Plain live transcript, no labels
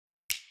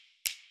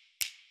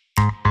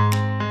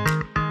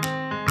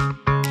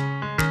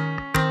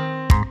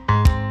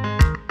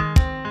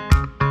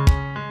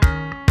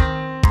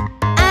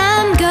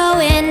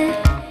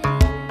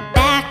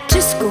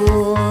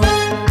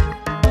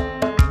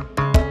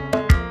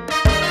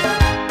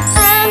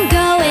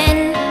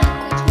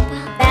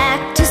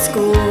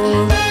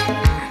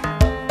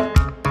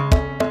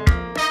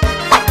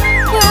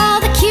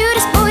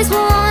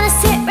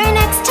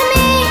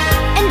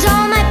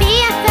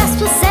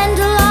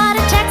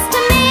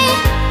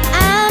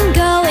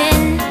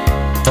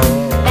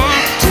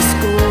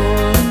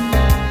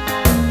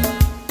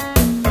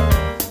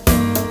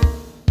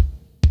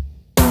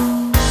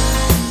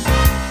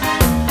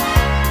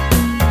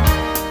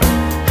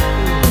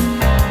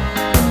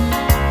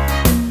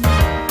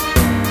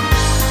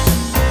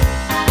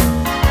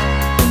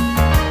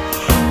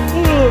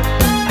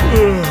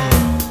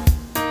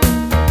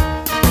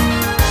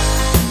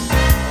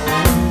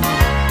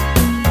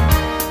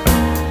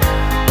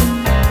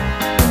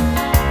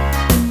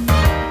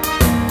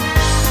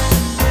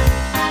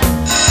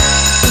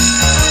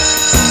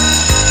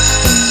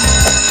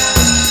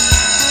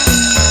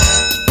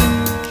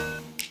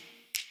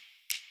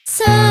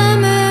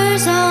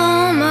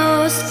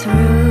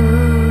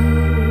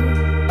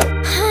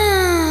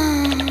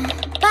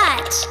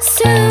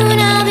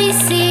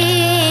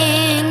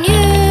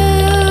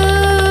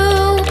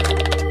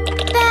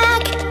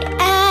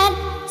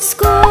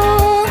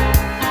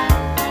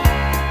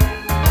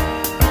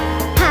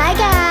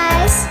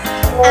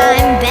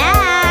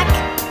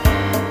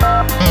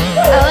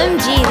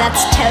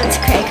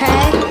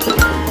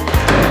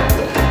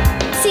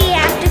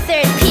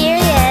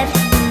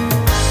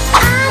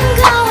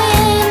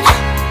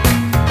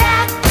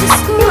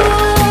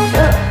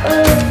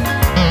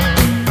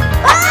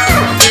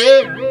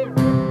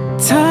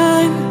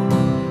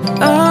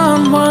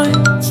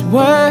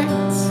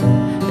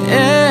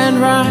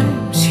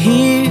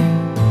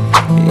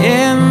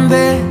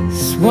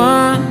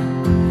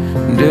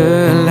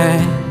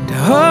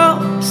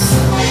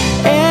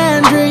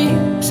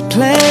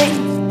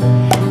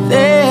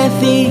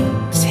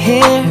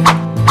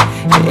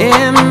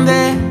in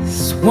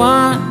this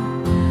wonderland.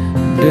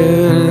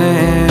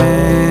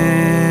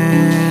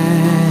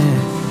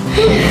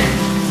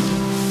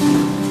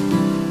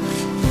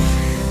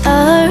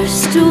 Our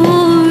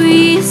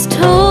stories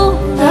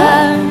told,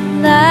 our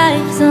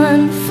lives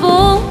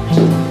unfold,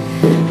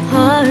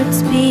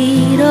 hearts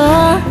beat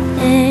on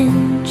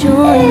and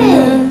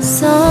join the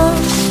song.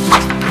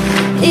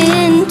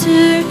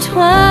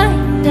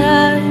 Intertwined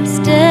our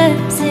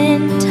steps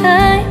in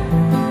time,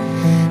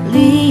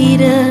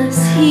 lead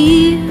us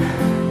here,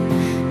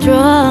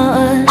 draw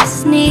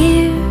us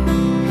near.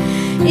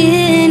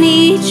 In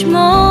each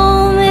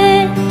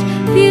moment,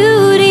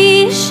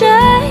 beauty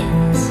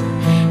shines.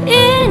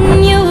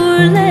 In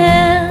your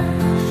laugh,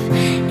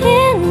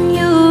 in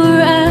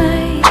your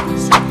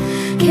eyes,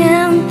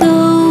 count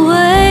the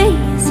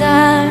ways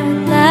our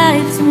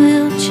lives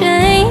will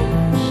change.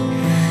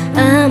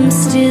 I'm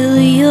still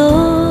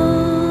yours.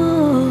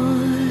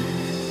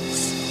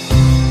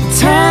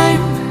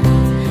 Time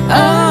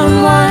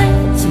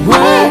unwinds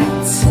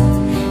words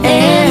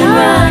and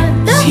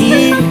rhymes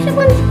here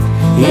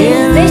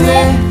in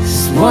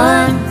this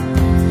wonderland.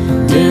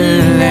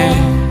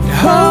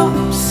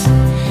 Hopes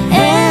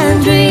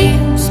and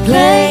dreams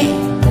play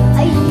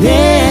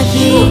their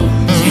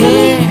games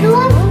here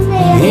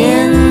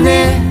in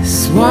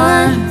this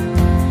wonderland.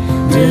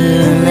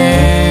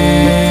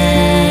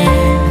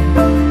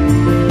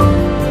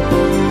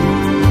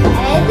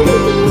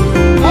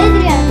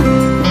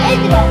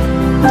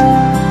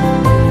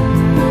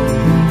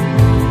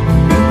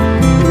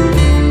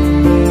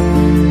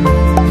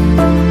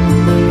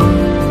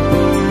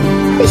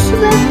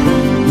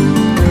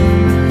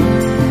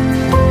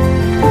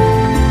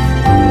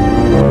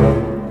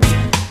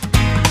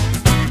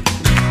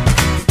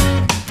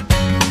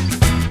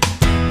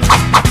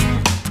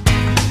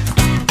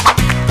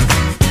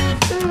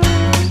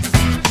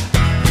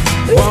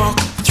 Walk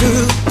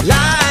through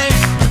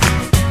life.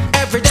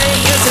 Every day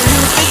is a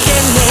new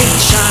beginning.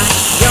 Shine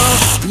your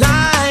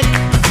light.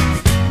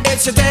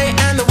 It's a day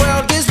and the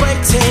world is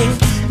waiting.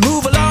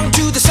 Move along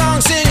to the song,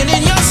 singing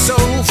in your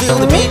soul. Feel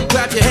the beat,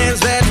 clap your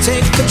hands, let's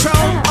take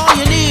control. All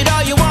you need,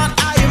 all you want,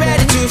 are you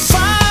ready to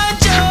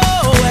find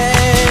your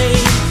way?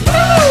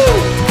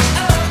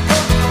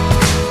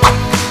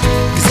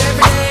 'Cause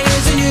every day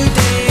is a new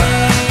day,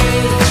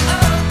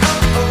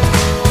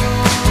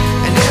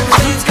 and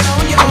everything's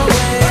going your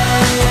way.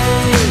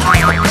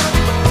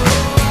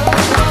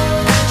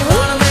 And you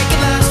wanna make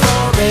it last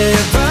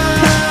forever.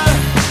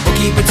 We'll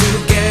keep it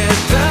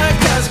together,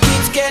 'cause it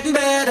keeps getting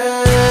better.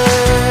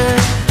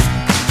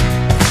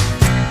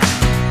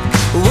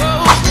 Whoa,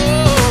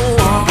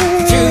 walk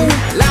through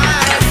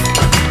life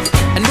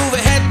and move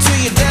ahead to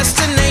your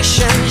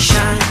destination.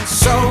 Shine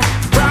so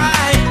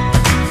bright,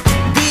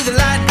 be the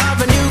light of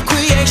a new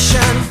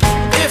creation.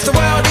 If the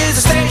world is a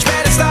stage,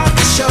 better start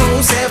the show.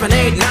 7,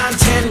 8, 9,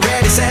 10,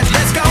 ready, set,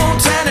 let's go.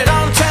 Turn it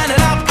on, turn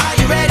it up. Are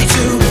you ready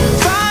to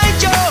find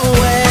your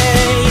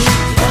way?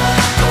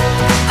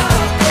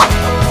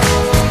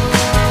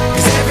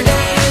 'Cause every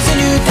day is a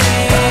new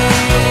day,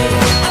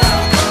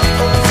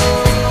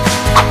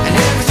 and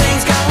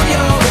everything's going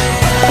your way.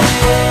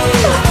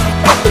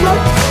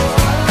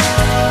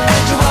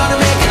 And you wanna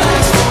make it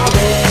last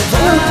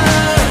forever.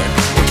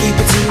 We'll keep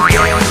it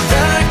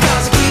together,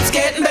 'cause it keeps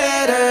getting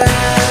better.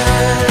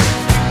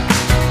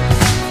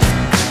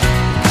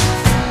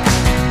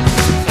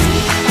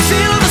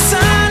 Feel the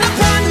sun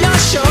upon your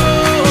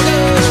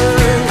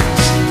shoulders.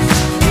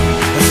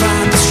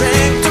 Find the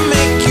strength to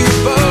make you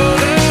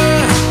bolder.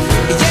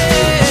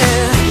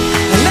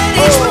 Yeah. And let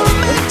each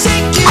moment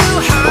take you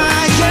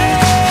higher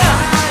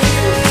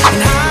and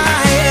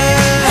higher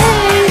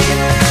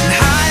and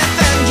higher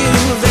than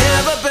you've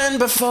ever been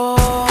before.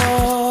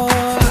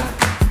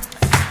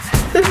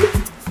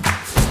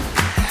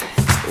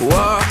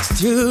 Walk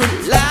through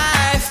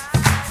life.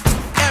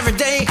 Every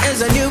day is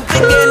a new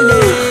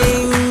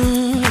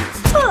beginning.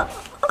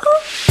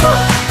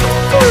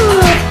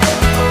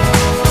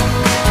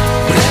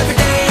 Every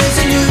day is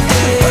a new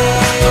day,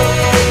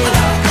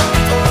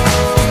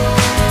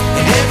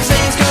 and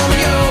everything's going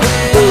your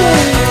way.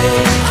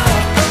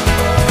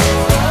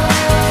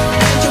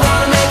 And you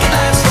wanna make it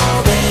last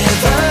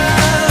forever.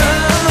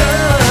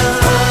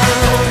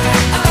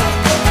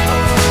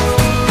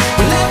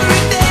 Well,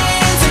 every day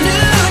is a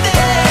new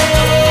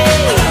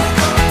day,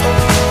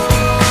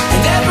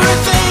 and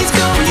everything's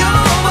going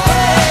your way.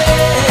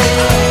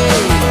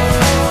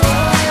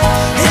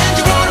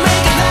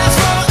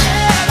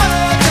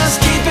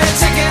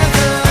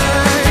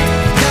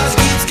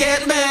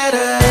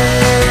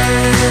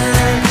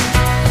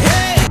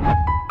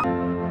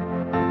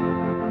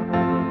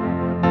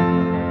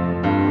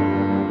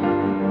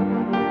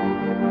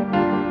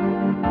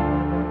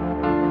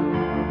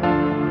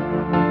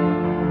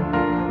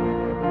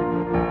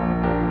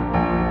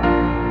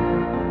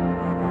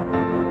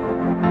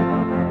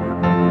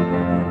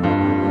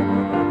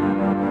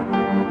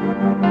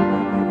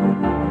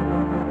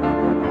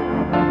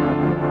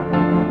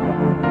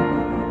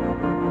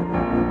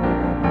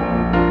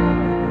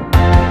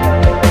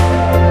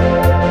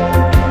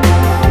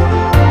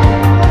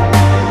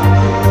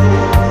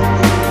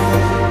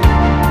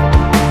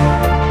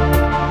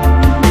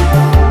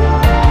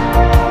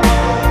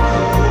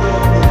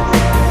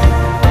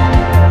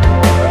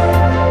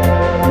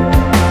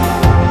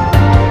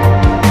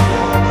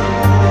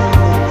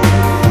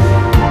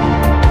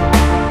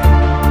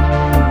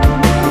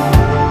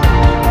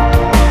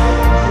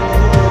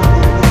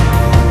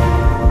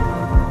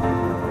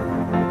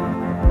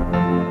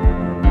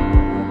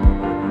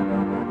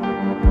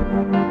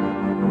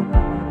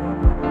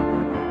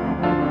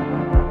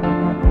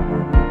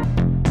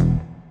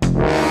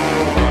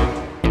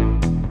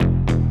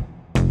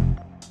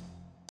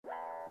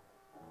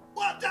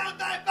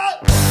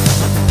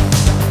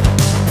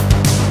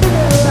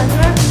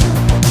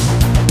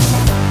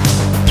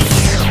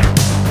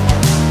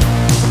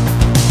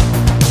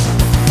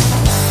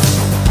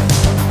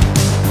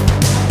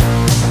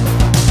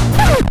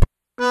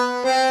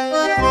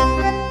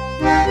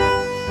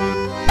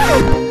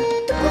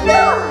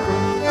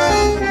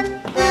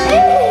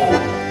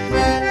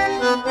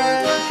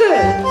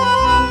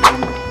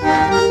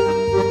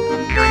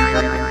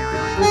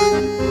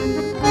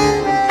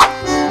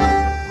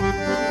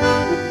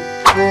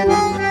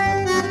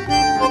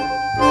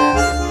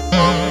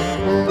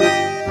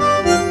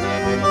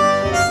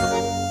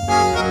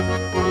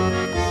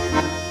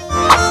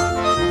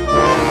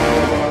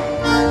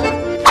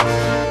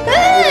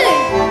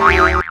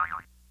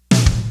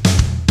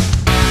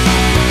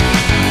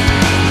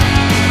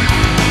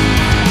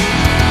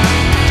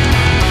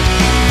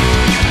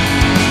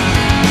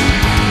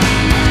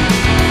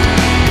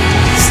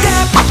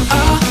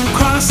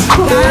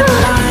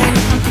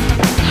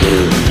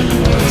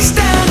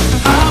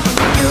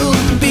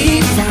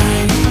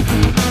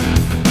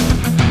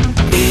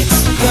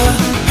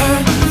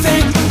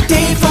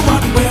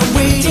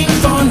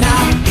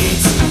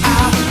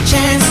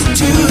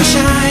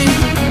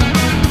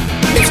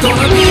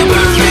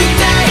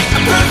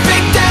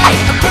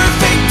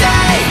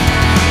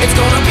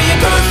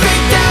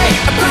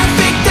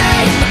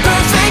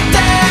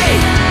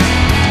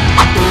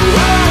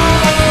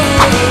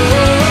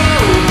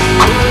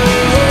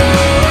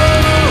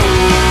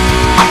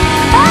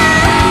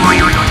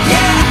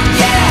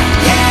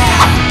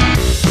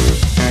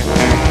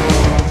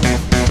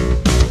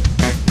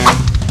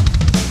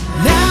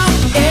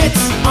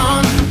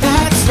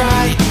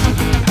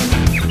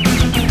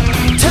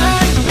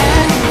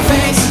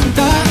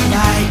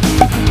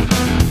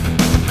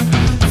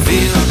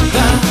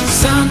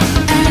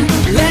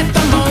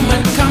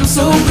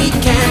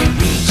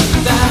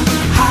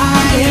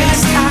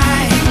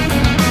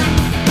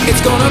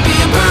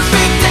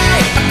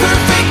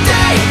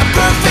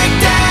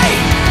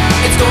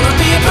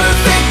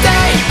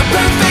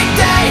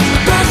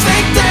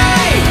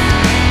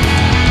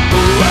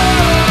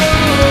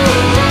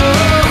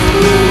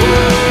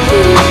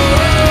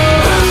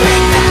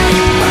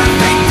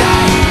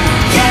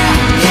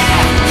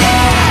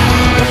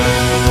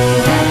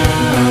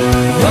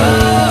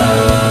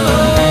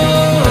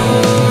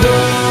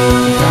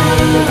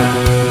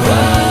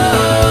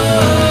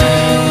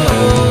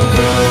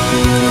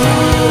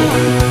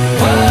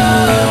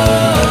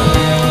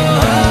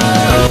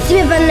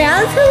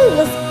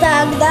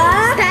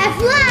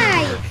 ставь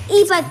лайк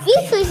и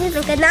подписывайся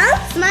на канал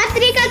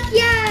 «Смотри, как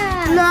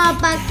я». Ну а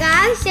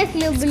пока всех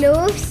люблю.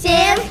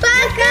 Всем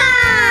пока!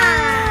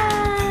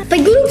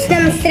 Поднимите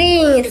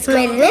настроение с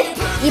Маринетт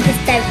и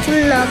поставьте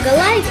много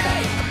лайков.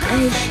 А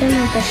еще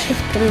напиши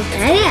в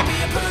комментариях,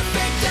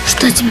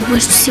 Что тебе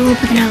больше всего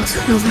понравилось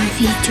в новом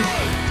видео?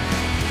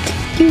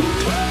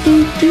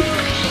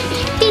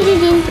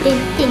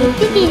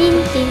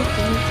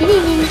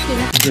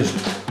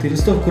 Ты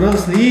листовку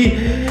раз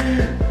и...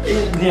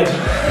 Нет.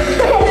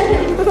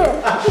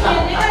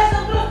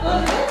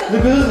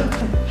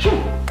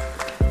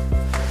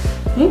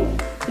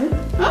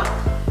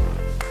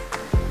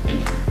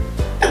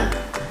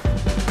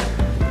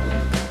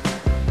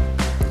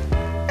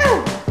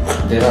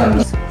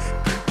 Адриана.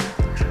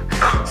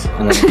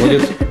 Она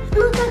ходит.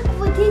 Ну так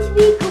вот, я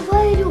тебе и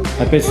говорю.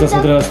 Опять сюда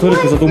смотрела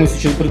столик и задумайся,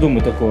 что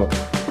придумай такого. В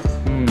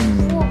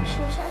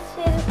общем, сейчас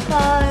я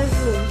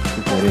расскажу.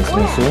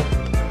 Покурайся,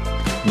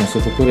 носу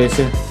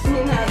покурайся.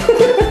 Не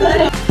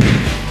надо.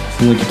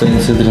 Луки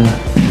танец Адриана.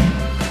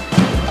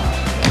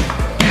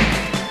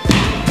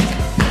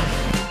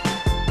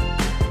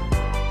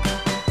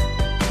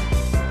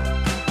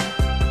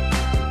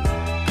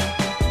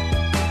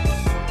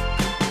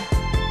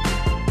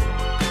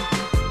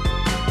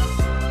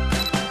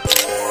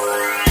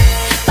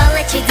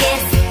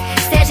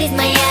 Вся жизнь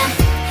моя,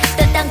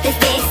 то там, то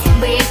здесь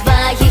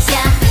бываю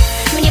я.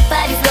 Мне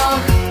повезло,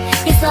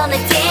 и словно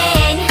тень